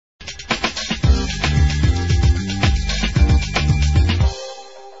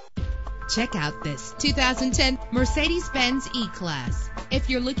Check out this 2010 Mercedes-Benz E-Class. If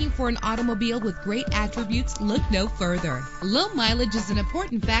you're looking for an automobile with great attributes, look no further. Low mileage is an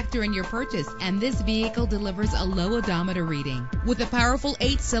important factor in your purchase, and this vehicle delivers a low odometer reading. With a powerful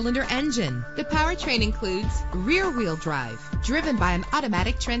 8-cylinder engine, the powertrain includes rear-wheel drive, driven by an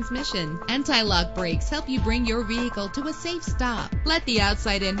automatic transmission. Anti-lock brakes help you bring your vehicle to a safe stop. Let the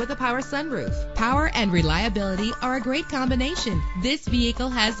outside in with a power sunroof. Power and reliability are a great combination. This vehicle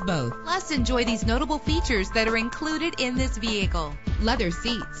has both. Plus, enjoy these notable features that are included in this vehicle: leather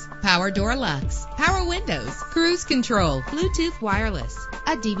seats, power door locks, power windows, cruise control, Bluetooth wireless,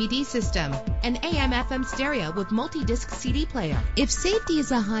 a DVD system, an AM/FM stereo with multi-disc CD player. If safety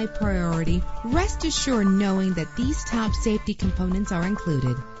is a high priority, rest assured knowing that these top safety components are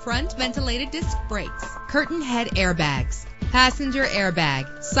included: front ventilated disc brakes, curtain head airbags, passenger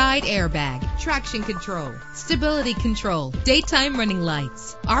airbag, side airbag, traction control, stability control, daytime running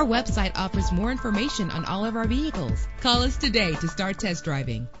lights. Our website offers more information on all of our vehicles. Call us today to start test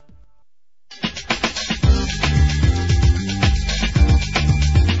driving.